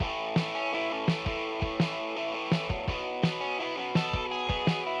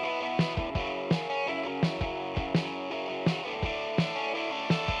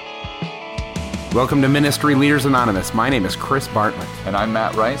Welcome to Ministry Leaders Anonymous. My name is Chris Bartlett. And I'm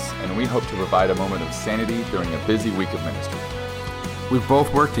Matt Rice, and we hope to provide a moment of sanity during a busy week of ministry. We've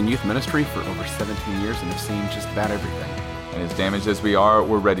both worked in youth ministry for over 17 years and have seen just about everything. And as damaged as we are,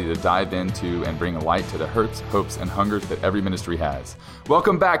 we're ready to dive into and bring light to the hurts, hopes, and hungers that every ministry has.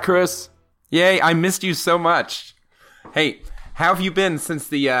 Welcome back, Chris. Yay, I missed you so much. Hey, how have you been since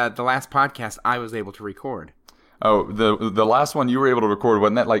the last podcast I was able to record? Oh, the last one you were able to record,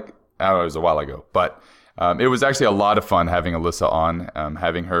 wasn't that like, it was a while ago, but it was actually a lot of fun having Alyssa on,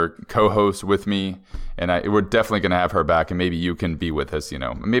 having her co-host with me, and we're definitely going to have her back, and maybe you can be with us,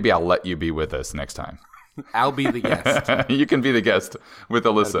 Maybe I'll let you be with us next time. I'll be the guest. You can be the guest with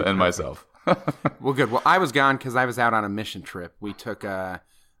Alyssa and myself. Well, good. Well, I was gone because I was out on a mission trip. We took a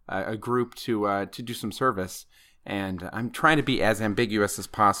group to do some service, and I'm trying to be as ambiguous as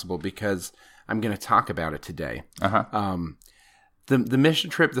possible because I'm going to talk about it today. Uh-huh. The mission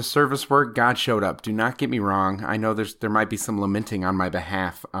trip, the service work, God showed up. Do not get me wrong. I know there might be some lamenting on my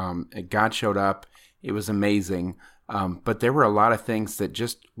behalf. God showed up. It was amazing. But there were a lot of things that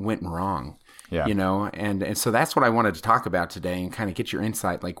just went wrong. Yeah. And so that's what I wanted to talk about today and kind of get your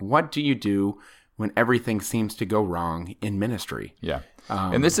insight. Like, what do you do when everything seems to go wrong in ministry? Yeah.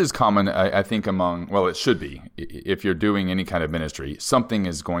 And this is common, I think, it should be. If you're doing any kind of ministry, something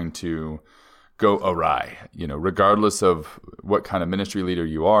is going to go awry, regardless of what kind of ministry leader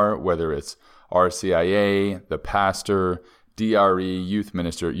you are, whether it's RCIA, the pastor, DRE, youth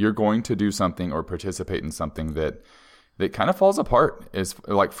minister, you're going to do something or participate in something that kind of falls apart, is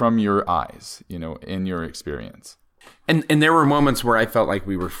like from your eyes, in your experience. And there were moments where I felt like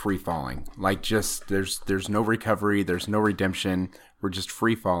we were free falling, like just there's no recovery, there's no redemption, we're just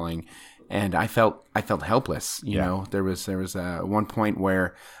free falling. And I felt helpless. There was one point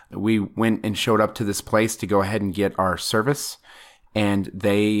where we went and showed up to this place to go ahead and get our service, and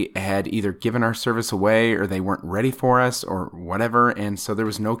they had either given our service away or they weren't ready for us or whatever. And so there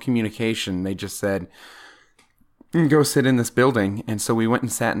was no communication. They just said, go sit in this building. And so we went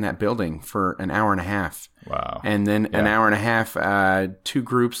and sat in that building for an hour and a half. Wow. And then an hour and a half, two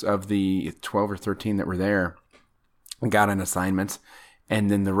groups of the 12 or 13 that were there got an assignment. And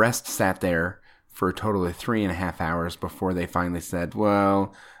then the rest sat there for a total of 3.5 hours before they finally said,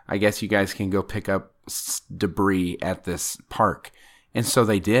 well, I guess you guys can go pick up debris at this park. And so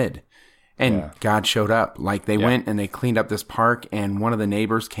they did. And God showed up. Like they went and they cleaned up this park, and one of the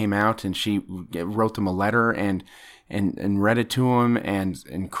neighbors came out and she wrote them a letter and read it to him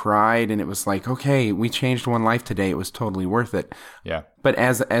and cried. And it was like, okay, we changed one life today. It was totally worth it. Yeah. But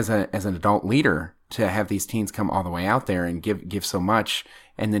as an adult leader, to have these teens come all the way out there and give so much,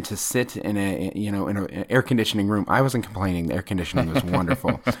 and then to sit in an air conditioning room. I wasn't complaining. The air conditioning was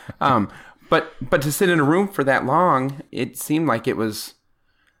wonderful. But to sit in a room for that long, it seemed like it was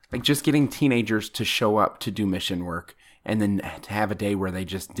like just getting teenagers to show up to do mission work, and then to have a day where they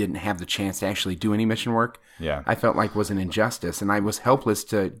just didn't have the chance to actually do any mission work. Yeah. I felt like was an injustice, and I was helpless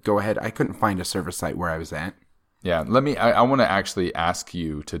to go ahead. I couldn't find a service site where I was at. Yeah. I want to actually ask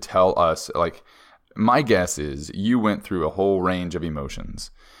you to tell us, like, my guess is you went through a whole range of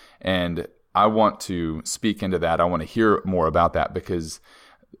emotions, and I want to speak into that. I want to hear more about that, because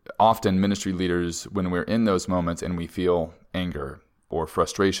often ministry leaders, when we're in those moments and we feel anger or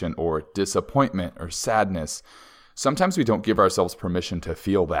frustration or disappointment or sadness, sometimes we don't give ourselves permission to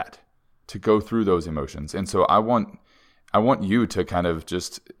feel that, to go through those emotions. And so I want you to kind of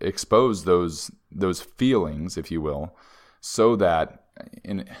just expose those feelings, if you will, so that,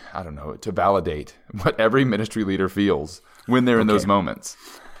 to validate what every ministry leader feels when they're in those moments.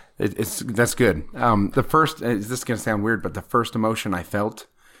 That's good. The first, this is going to sound weird, but the first emotion I felt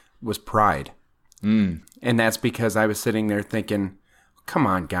was pride. And that's because I was sitting there thinking, come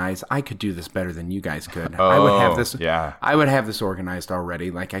on, guys, I could do this better than you guys could. I would have this organized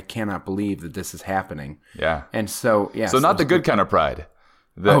already. Like, I cannot believe that this is happening. Yeah. And so, So not the good kind of pride.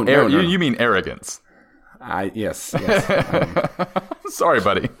 No. You mean arrogance. Yes. Sorry,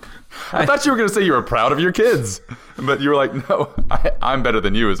 buddy. I thought you were going to say you were proud of your kids, but you were like, no, I'm better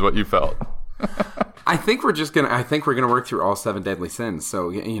than you is what you felt. I think we're gonna work through all 7 deadly sins.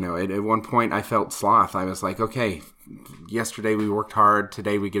 So, at one point I felt sloth. I was like, okay, yesterday we worked hard.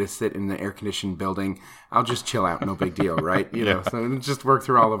 Today we get to sit in the air conditioned building. I'll just chill out. No big deal. Right. So just work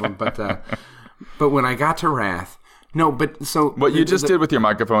through all of them. But when I got to wrath, what you just did with your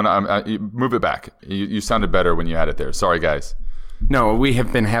microphone, you move it back. You sounded better when you had it there. Sorry, guys. No, we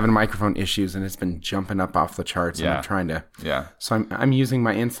have been having microphone issues, and it's been jumping up off the charts. And I'm trying to. Yeah. So I'm using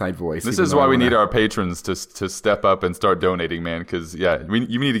my inside voice. This is why we need our patrons to step up and start donating, man. Because you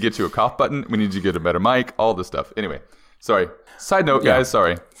need to get you a cough button. We need you to get a better mic. All this stuff. Anyway, sorry. Side note, guys.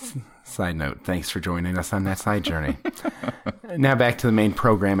 Sorry. Side note, thanks for joining us on that side journey. Now back to the main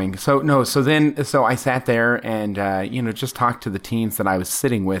programming. So I sat there and, just talked to the teens that I was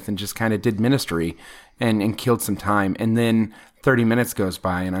sitting with and just kind of did ministry and killed some time. And then 30 minutes goes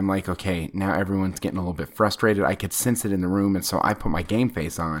by and I'm like, okay, now everyone's getting a little bit frustrated. I could sense it in the room. And so I put my game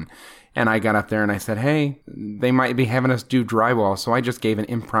face on and I got up there and I said, hey, they might be having us do drywall. So I just gave an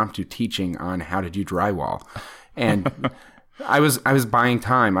impromptu teaching on how to do drywall. And I was buying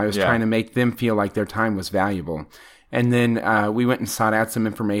time. I was trying to make them feel like their time was valuable. And then we went and sought out some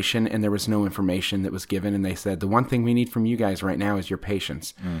information, and there was no information that was given. And they said, the one thing we need from you guys right now is your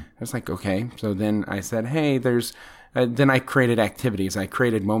patience. I was like, okay. So then I said, hey, then I created activities. I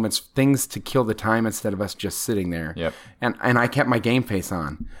created moments, things to kill the time instead of us just sitting there. Yep. And I kept my game face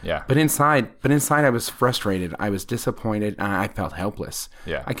on. Yeah. But inside I was frustrated. I was disappointed, and I felt helpless.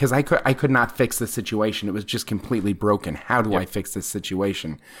 Yeah. Because I could not fix the situation. It was just completely broken. How do I fix this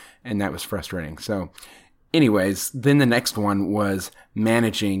situation? And that was frustrating. So anyways, then the next one was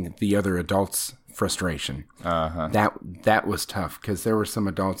managing the other adults' frustration. That was tough because there were some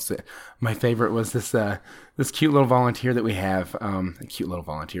adults that my favorite was this cute little volunteer that we have,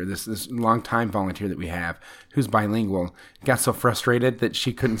 this long-time volunteer that we have who's bilingual got so frustrated that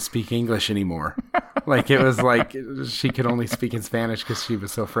she couldn't speak English anymore. Like it was like she could only speak in Spanish because she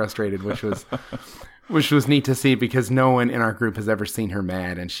was so frustrated, which was neat to see because no one in our group has ever seen her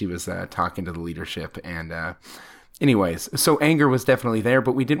mad, and she was talking to the leadership. And anyways, so anger was definitely there,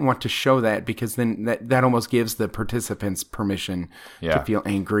 but we didn't want to show that because then that almost gives the participants permission to feel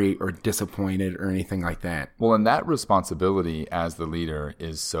angry or disappointed or anything like that. Well, and that responsibility as the leader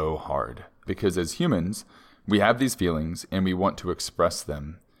is so hard because as humans, we have these feelings and we want to express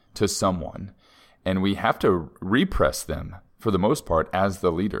them to someone, and we have to repress them for the most part as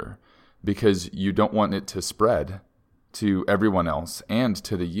the leader because you don't want it to spread to everyone else and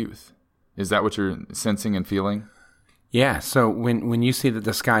to the youth. Is that what you're sensing and feeling? Yeah, so when you see that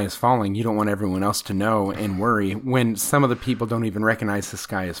the sky is falling, you don't want everyone else to know and worry when some of the people don't even recognize the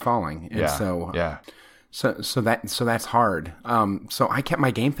sky is falling. And so that's hard. So I kept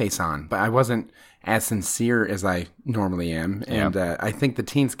my game face on, but I wasn't as sincere as I normally am. And I think the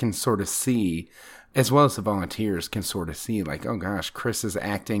teens can sort of see, as well as the volunteers can sort of see like, oh gosh, Chris is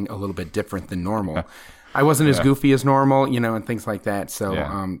acting a little bit different than normal. I wasn't as goofy as normal, and things like that.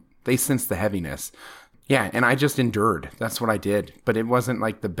 So they sensed the heaviness. Yeah, and I just endured. That's what I did. But it wasn't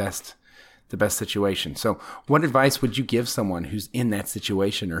like the best situation. So what advice would you give someone who's in that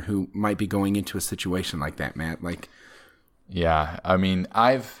situation or who might be going into a situation like that, Matt? Yeah, I mean,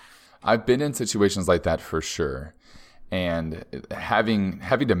 I've been in situations like that for sure. And having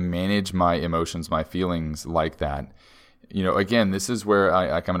to manage my emotions, my feelings like that, again, this is where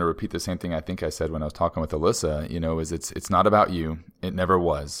I'm going to repeat the same thing I think I said when I was talking with Alyssa, is it's not about you. It never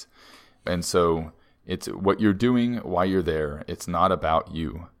was. And so it's what you're doing while you're there. It's not about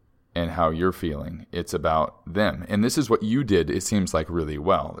you and how you're feeling. It's about them. And this is what you did, it seems like really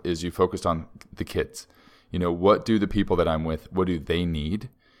well, is you focused on the kids. What do the people that I'm with, what do they need?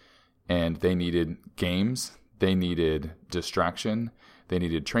 And they needed games. They needed distraction. They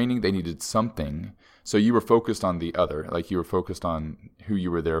needed training. They needed something. So you were focused on the other, like you were focused on who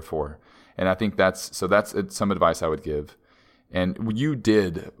you were there for. And I think that's some advice I would give. And you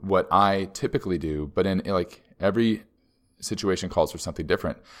did what I typically do, but in every situation calls for something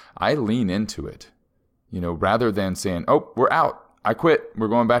different. I lean into it, rather than saying, "Oh, we're out. I quit. We're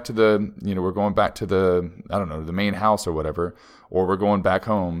going back to the, I don't know, the main house or whatever, or we're going back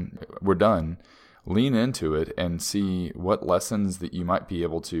home. We're done." Lean into it and see what lessons that you might be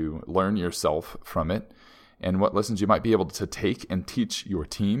able to learn yourself from it, and what lessons you might be able to take and teach your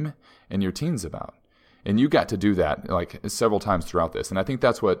team and your teens about. And you got to do that several times throughout this. And I think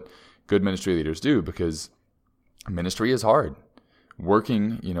that's what good ministry leaders do, because ministry is hard.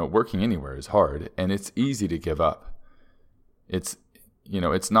 Working anywhere is hard, and it's easy to give up. It's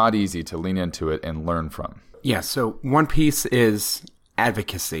not easy to lean into it and learn from. Yeah. So one piece is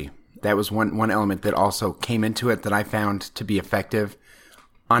advocacy. That was one element that also came into it that I found to be effective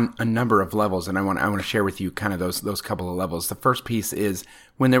on a number of levels, and I want to share with you kind of those couple of levels. The first piece is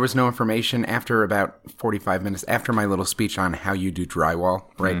when there was no information after about 45 minutes after my little speech on how you do drywall,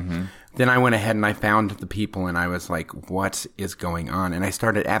 right? Mm-hmm. Then I went ahead and I found the people and I was like, what is going on? And I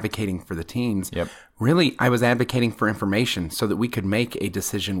started advocating for the teens. Yep. Really, I was advocating for information so that we could make a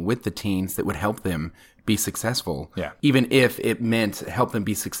decision with the teens that would help them be successful. Yeah. Even if it meant help them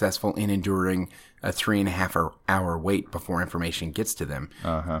be successful in enduring a 3.5 hour wait before information gets to them.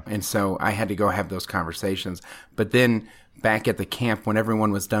 Uh-huh. And so I had to go have those conversations. But then back at the camp, when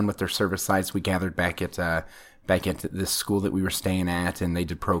everyone was done with their service sites, we gathered back at back at this school that we were staying at, and they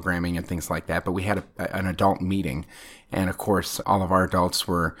did programming and things like that. But we had an adult meeting, and of course, all of our adults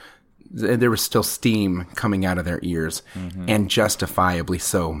there was still steam coming out of their ears, and justifiably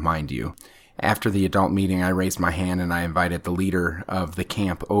so, mind you. After the adult meeting, I raised my hand and I invited the leader of the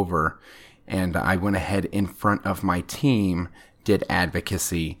camp over, and I went ahead in front of my team, did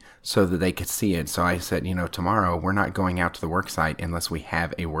advocacy so that they could see it. So I said, tomorrow we're not going out to the work site unless we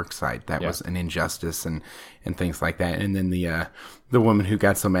have a work site. That was an injustice and things like that. And then the woman who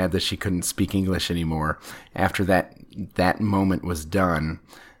got so mad that she couldn't speak English anymore, after that moment was done,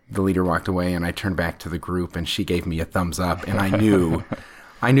 the leader walked away and I turned back to the group and she gave me a thumbs up, and I knew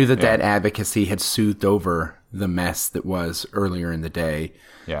that advocacy had soothed over the mess that was earlier in the day.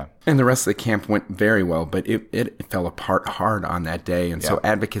 Yeah. And the rest of the camp went very well, but it fell apart hard on that day. And so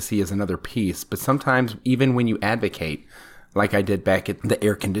advocacy is another piece. But sometimes even when you advocate, like I did back at the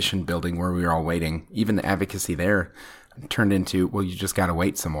air-conditioned building where we were all waiting, even the advocacy there turned into, well, you just got to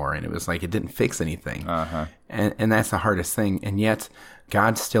wait some more. And it was like it didn't fix anything. And that's the hardest thing. And yet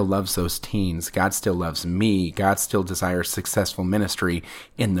God still loves those teens. God still loves me. God still desires successful ministry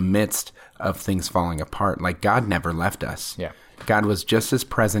in the midst of things falling apart. Like God never left us. Yeah. God was just as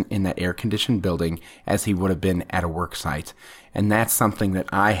present in that air-conditioned building as he would have been at a work site. And that's something that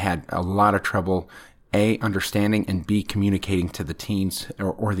I had a lot of trouble, A, understanding, and B, communicating to the teens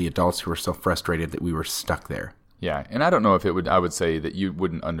or the adults who were so frustrated that we were stuck there. Yeah, and I don't know if I would say that you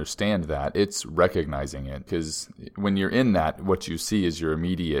wouldn't understand that. It's recognizing it, because when you're in that, what you see is your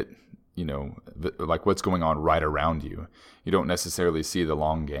immediate, like what's going on right around you. You don't necessarily see the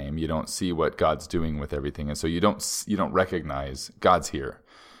long game. You don't see what God's doing with everything, and so you don't recognize God's here.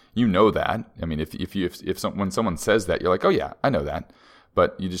 You know that. I mean, when someone says that, you're like, oh yeah, I know that,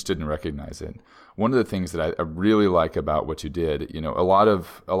 but you just didn't recognize it. One of the things that I really like about what you did, a lot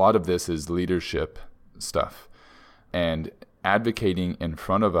of this is leadership stuff. And advocating in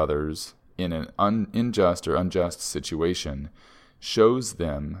front of others in an unjust or unjust situation shows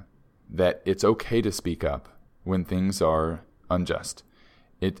them that it's okay to speak up when things are unjust.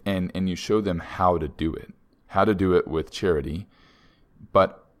 And you show them how to do it with charity,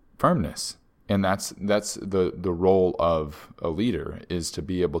 but firmness. And that's the role of a leader, is to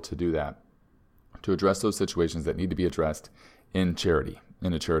be able to do that, to address those situations that need to be addressed in charity,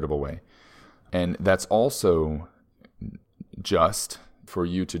 in a charitable way. And that's also just for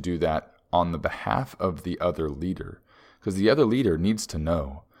you to do that on the behalf of the other leader, because the other leader needs to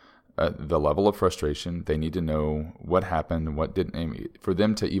know the level of frustration. They need to know what happened, what didn't, for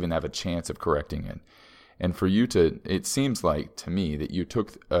them to even have a chance of correcting it. And for you it seems like to me that you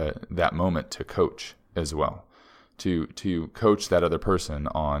took that moment to coach as well, to coach that other person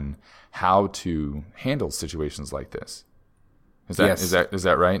on how to handle situations like this. Is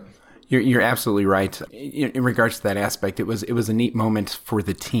that right? You're absolutely right. In regards to that aspect, it was a neat moment for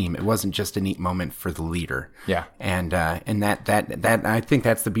the team. It wasn't just a neat moment for the leader. Yeah. And that I think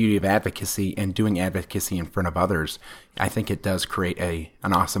that's the beauty of advocacy and doing advocacy in front of others. I think it does create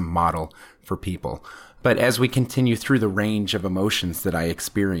an awesome model for people. But as we continue through the range of emotions that I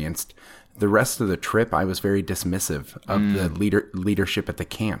experienced, the rest of the trip, I was very dismissive of the leadership at the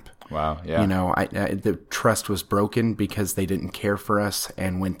camp. Wow, yeah. The trust was broken because they didn't care for us,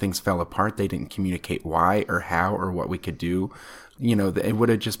 and when things fell apart, they didn't communicate why or how or what we could do. It would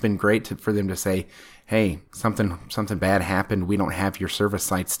have just been great for them to say, hey, something bad happened. We don't have your service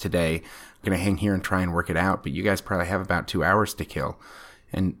sites today. I'm going to hang here and try and work it out, but you guys probably have about 2 hours to kill.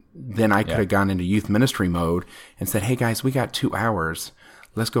 And then I could have gone into youth ministry mode and said, hey guys, we got 2 hours.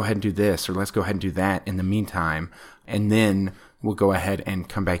 Let's go ahead and do this, or let's go ahead and do that in the meantime. And then we'll go ahead and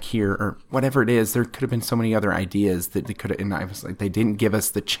come back here, or whatever it is. There could have been so many other ideas that they could have, and I was like, they didn't give us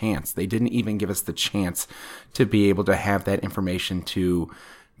the chance. They didn't even give us the chance to be able to have that information to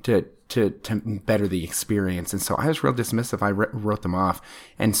better the experience. And so I was real dismissive. I wrote them off.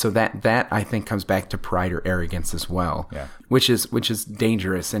 And so that I think comes back to pride or arrogance as well, which is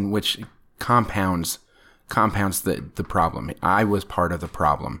dangerous, and which compounds the problem. I was part of the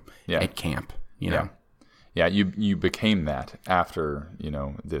problem at camp, you know. Yeah, you became that after,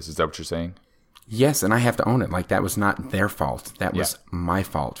 this. Is that what you're saying? Yes, and I have to own it. Like, that was not their fault. That was my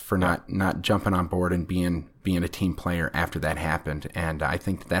fault for not jumping on board and being a team player after that happened. And I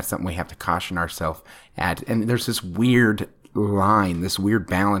think that's something we have to caution ourselves at. And there's this weird line, this weird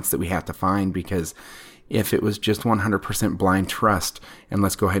balance that we have to find, because if it was just 100% blind trust, and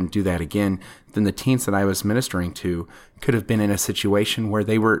let's go ahead and do that again, then the teens that I was ministering to could have been in a situation where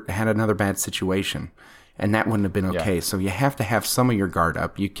they had another bad situation. And that wouldn't have been okay. So you have to have some of your guard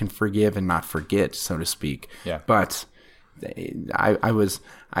up. You can forgive and not forget, so to speak. Yeah. But I was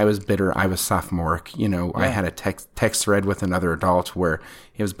bitter. I was sophomoric. I had a text thread with another adult where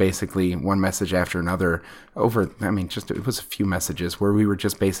it was basically one message after another it was a few messages where we were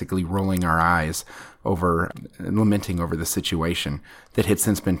just basically rolling our eyes over, lamenting over the situation that had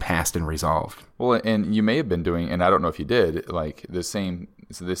since been passed and resolved. Well, and you may have been doing, and I don't know if you did, like the same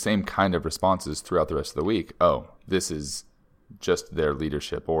kind of responses throughout the rest of the week. Oh, this is just their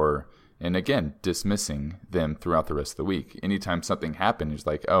leadership, and again, dismissing them throughout the rest of the week. Anytime something happened, it's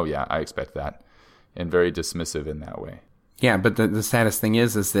like, oh yeah, I expect that, and very dismissive in that way. Yeah, but the saddest thing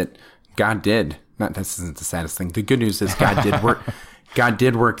is that God did. Not this isn't the saddest thing. The good news is God did work. God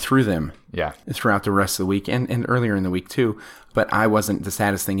did work through them. Yeah. Throughout the rest of the week and earlier in the week too. But I wasn't. The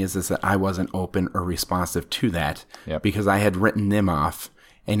saddest thing is that I wasn't open or responsive to that because I had written them off,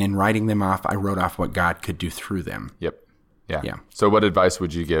 and in writing them off, I wrote off what God could do through them. Yep. Yeah. Yeah. So what advice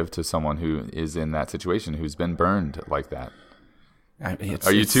would you give to someone who is in that situation, who's been burned like that?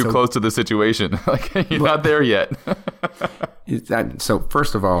 Are you too close to the situation? Like you're not there yet. So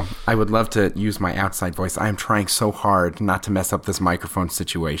first of all, I would love to use my outside voice. I am trying so hard not to mess up this microphone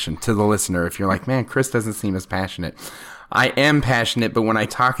situation. To the listener, if you're like, man, Chris doesn't seem as passionate. I am passionate, but when I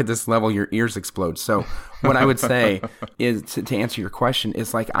talk at this level, your ears explode. So what I would say is to answer your question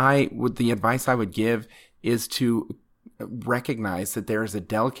is like the advice I would give is to recognize that there is a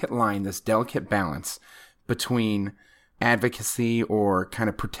delicate line, this delicate balance between advocacy or kind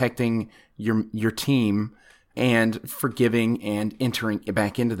of protecting your team and forgiving and entering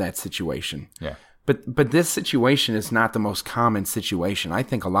back into that situation. Yeah. But this situation is not the most common situation. I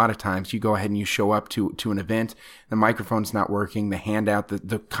think a lot of times you go ahead and you show up to an event, the microphone's not working, the handout,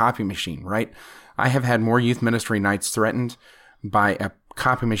 the copy machine, right? I have had more youth ministry nights threatened by a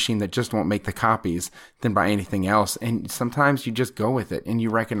copy machine that just won't make the copies than by anything else. And sometimes you just go with it and you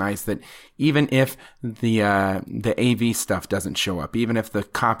recognize that even if the AV stuff doesn't show up, even if the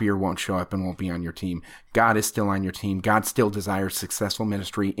copier won't show up and won't be on your team, God is still on your team. God still desires successful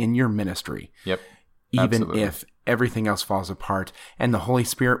ministry in your ministry. Yep. Even Absolutely. if everything else falls apart, and the Holy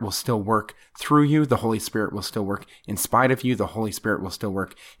Spirit will still work through you. The Holy Spirit will still work in spite of you. The Holy Spirit will still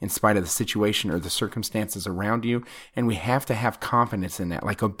work in spite of the situation or the circumstances around you. And we have to have confidence in that,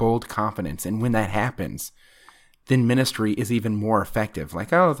 like a bold confidence. And when that happens, then ministry is even more effective.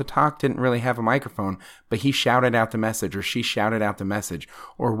 Like, oh, the talk didn't really have a microphone, but he shouted out the message, or she shouted out the message,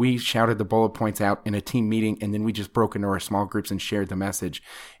 or we shouted the bullet points out in a team meeting, and then we just broke into our small groups and shared the message.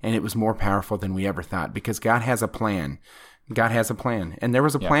 And it was more powerful than we ever thought, because God has a plan. God has a plan. And there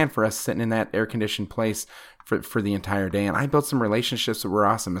was a plan for us sitting in that air-conditioned place for the entire day. And I built some relationships that were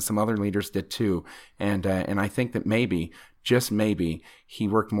awesome, and some other leaders did too. And I think that maybe, just maybe, he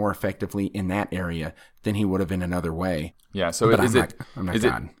worked more effectively in that area than he would have in another way. Yeah. So But is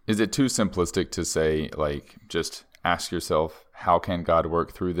God. it too simplistic to say, like, just ask yourself, how can God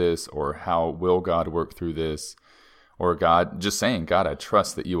work through this, or how will God work through this, or God just saying, God, I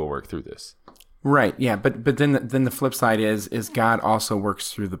trust that you will work through this. Right. Yeah. But then the flip side is God also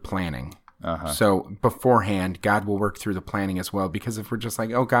works through the planning. So beforehand, God will work through the planning as well. Because if we're just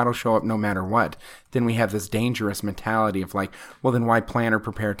like, oh, God will show up no matter what, then we have this dangerous mentality of like, well, then why plan or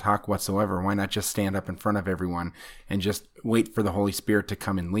prepare talk whatsoever? Why not just stand up in front of everyone and just wait for the Holy Spirit to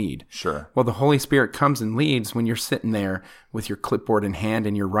come and lead? Sure. Well, the Holy Spirit comes and leads when you're sitting there with your clipboard in hand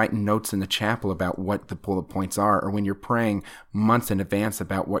and you're writing notes in the chapel about what the bullet points are, or when you're praying months in advance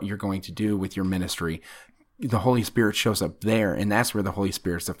about what you're going to do with your ministry. The Holy Spirit shows up there, and that's where the Holy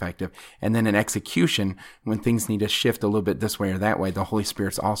Spirit's effective. And then in execution, when things need to shift a little bit this way or that way, the Holy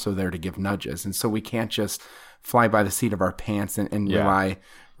Spirit's also there to give nudges. And so we can't just fly by the seat of our pants and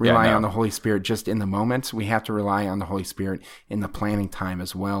rely on the Holy Spirit just in the moment. We have to rely on the Holy Spirit in the planning time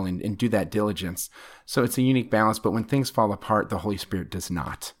as well, and do that diligence. So it's a unique balance, but when things fall apart, the Holy Spirit does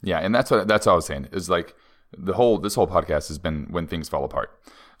not. Yeah, and that's what I was saying, is like this whole podcast has been when things fall apart.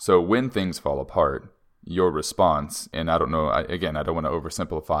 So when things fall apart, your response, and I don't know, I don't want to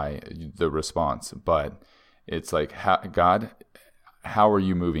oversimplify the response, but it's like, God, how are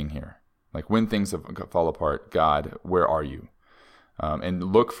you moving here? Like when things fall apart, God, where are you? And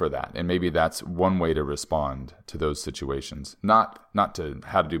look for that. And maybe that's one way to respond to those situations. Not to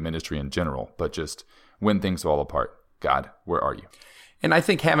how to do ministry in general, but just when things fall apart, God, where are you? And I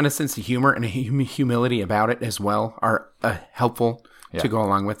think having a sense of humor and a humility about it as well are helpful to go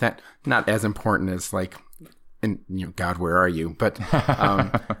along with that. Not as important as like, God, where are you? But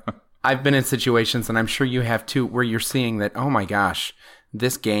I've been in situations, and I'm sure you have too, where you're seeing that, oh my gosh,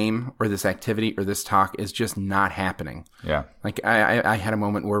 this game or this activity or this talk is just not happening. Yeah. Like I had a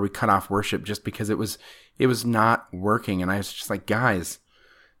moment where we cut off worship just because it was not working. And I was just like, guys,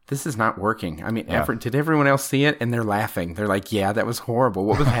 this is not working. I mean, Yeah. did everyone else see it? And they're laughing. They're like, yeah, that was horrible.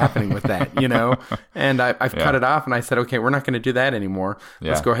 What was happening with that? You know? And I've cut it off, and I said, okay, we're not going to do that anymore.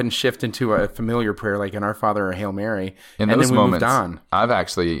 Let's Yeah. go ahead and shift into a familiar prayer like an Our Father or Hail Mary. In and those then we moments, moved on. I've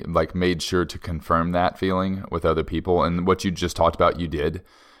actually like made sure to confirm that feeling with other people. And what you just talked about, you did.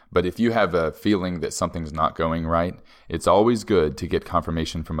 But if you have a feeling that something's not going right, it's always good to get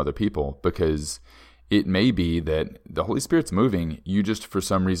confirmation from other people, because it may be that the Holy Spirit's moving. You just, for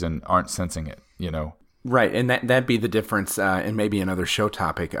some reason, aren't sensing it, you know? Right, and that'd be the difference, and maybe another show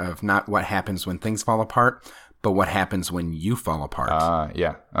topic of not what happens when things fall apart, but what happens when you fall apart.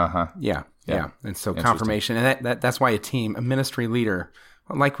 Yeah. Uh-huh. Yeah. And so confirmation, and that's why a ministry leader,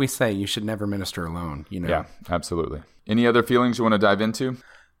 like we say, you should never minister alone, you know? Yeah, absolutely. Any other feelings you want to dive into?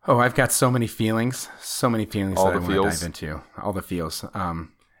 Oh, I've got so many feelings All that I the want to feels? dive into. All the feels.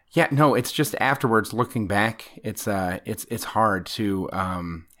 Yeah, no, it's just afterwards, looking back, it's hard to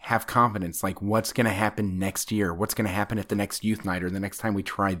have confidence. Like, what's going to happen next year? What's going to happen at the next youth night or the next time we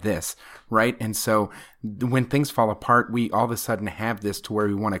try this, right? And so when things fall apart, we all of a sudden have this to where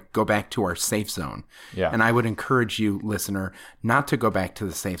we want to go back to our safe zone. Yeah. And I would encourage you, listener, not to go back to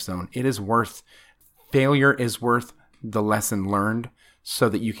the safe zone. Failure is worth the lesson learned, so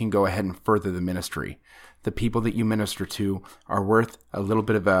that you can go ahead and further the ministry. The people that you minister to are worth a little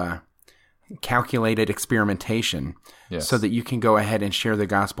bit of a calculated experimentation, Yes. so that you can go ahead and share the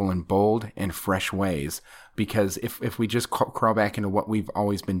gospel in bold and fresh ways. Because if we just crawl back into what we've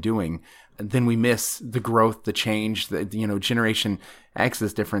always been doing, then we miss the growth, the change. Generation X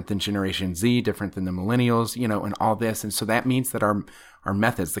is different than Generation Z, different than the millennials, and all this. And so that means that our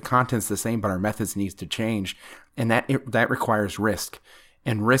methods, the content's the same, but our methods needs to change. And that requires risk.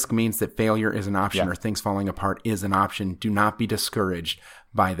 And risk means that failure is an option, or things falling apart is an option. Do not be discouraged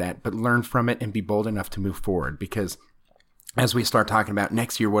by that, but learn from it and be bold enough to move forward. Because as we start talking about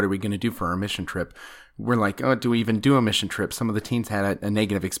next year, what are we going to do for our mission trip? We're like, oh, do we even do a mission trip? Some of the teens had a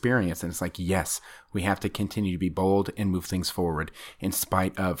negative experience. And it's like, yes, we have to continue to be bold and move things forward in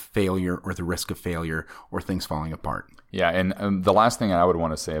spite of failure or the risk of failure or things falling apart. Yeah, and the last thing I would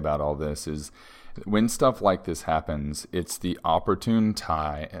want to say about all this is, when stuff like this happens, it's the opportune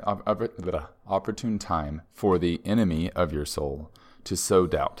time for the enemy of your soul to sow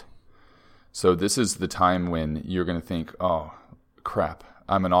doubt. So this is the time when you're going to think, oh, crap,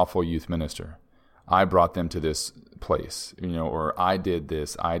 I'm an awful youth minister. I brought them to this place, or I did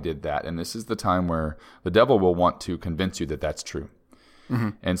this, I did that. And this is the time where the devil will want to convince you that that's true.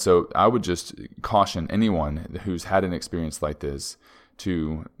 Mm-hmm. And so I would just caution anyone who's had an experience like this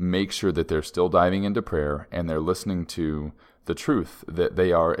to make sure that they're still diving into prayer and they're listening to the truth that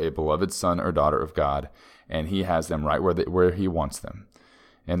they are a beloved son or daughter of God, and he has them right where he wants them.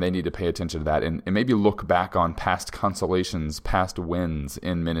 And they need to pay attention to that and maybe look back on past consolations, past wins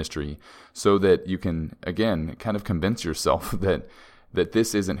in ministry, so that you can, again, kind of convince yourself that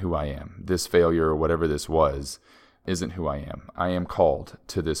this isn't who I am. This failure or whatever this was isn't who I am. I am called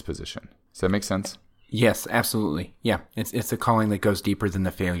to this position. Does that make sense? Yes, absolutely. Yeah, it's a calling that goes deeper than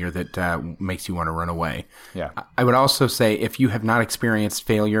the failure that makes you want to run away. Yeah. I would also say, if you have not experienced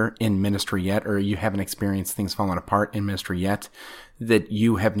failure in ministry yet, or you haven't experienced things falling apart in ministry yet, that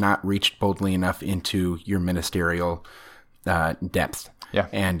you have not reached boldly enough into your ministerial depth. Yeah.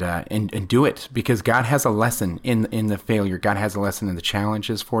 And do it, because God has a lesson in the failure. God has a lesson in the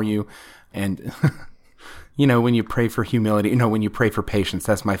challenges for you. And when you pray for humility, when you pray for patience,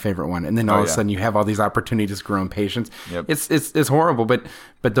 that's my favorite one. And then all of a sudden you have all these opportunities to grow in patience. Yep. It's horrible, but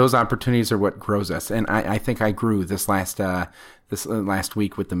those opportunities are what grows us. And I think I grew this last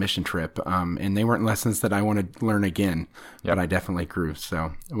week with the mission trip. And they weren't lessons that I want to learn again, but I definitely grew.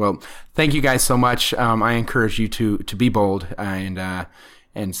 So, well, thank you guys so much. I encourage you to be bold. And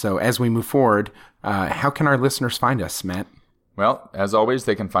so as we move forward, how can our listeners find us, Matt? Well, as always,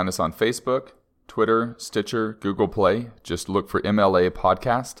 they can find us on Facebook, Twitter, Stitcher, Google Play. Just look for MLA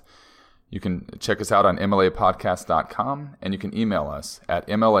Podcast. You can check us out on mlapodcast.com, and you can email us at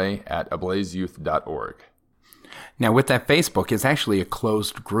mla@ablazeyouth.org. Now, with that Facebook, it's actually a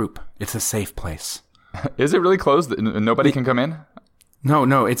closed group. It's a safe place. Is it really closed? Nobody can come in?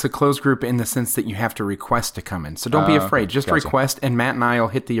 No, it's a closed group in the sense that you have to request to come in. So don't be afraid. Just request, and Matt and I will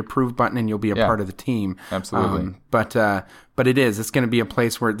hit the approve button, and you'll be a part of the team. Absolutely. But it's going to be a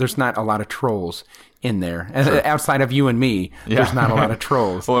place where there's not a lot of trolls in there. Sure. Outside of you and me, there's not a lot of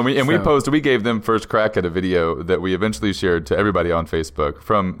trolls. Well, we gave them first crack at a video that we eventually shared to everybody on Facebook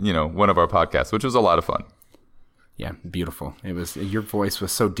from, one of our podcasts, which was a lot of fun. Yeah, beautiful. It was, your voice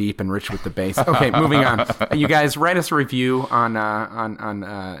was so deep and rich with the bass. Okay, moving on. You guys, write us a review on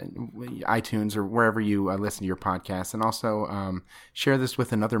iTunes or wherever you listen to your podcast, and also share this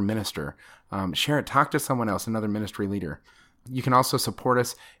with another minister. Share it. Talk to someone else, another ministry leader. You can also support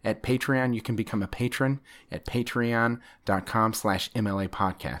us at Patreon. You can become a patron at patreon.com/MLA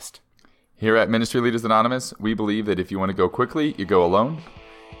podcast. Here at Ministry Leaders Anonymous, we believe that if you want to go quickly, you go alone.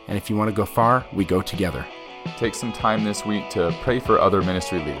 And if you want to go far, we go together. Take some time this week to pray for other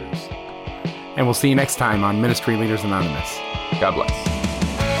ministry leaders. And we'll see you next time on Ministry Leaders Anonymous. God bless.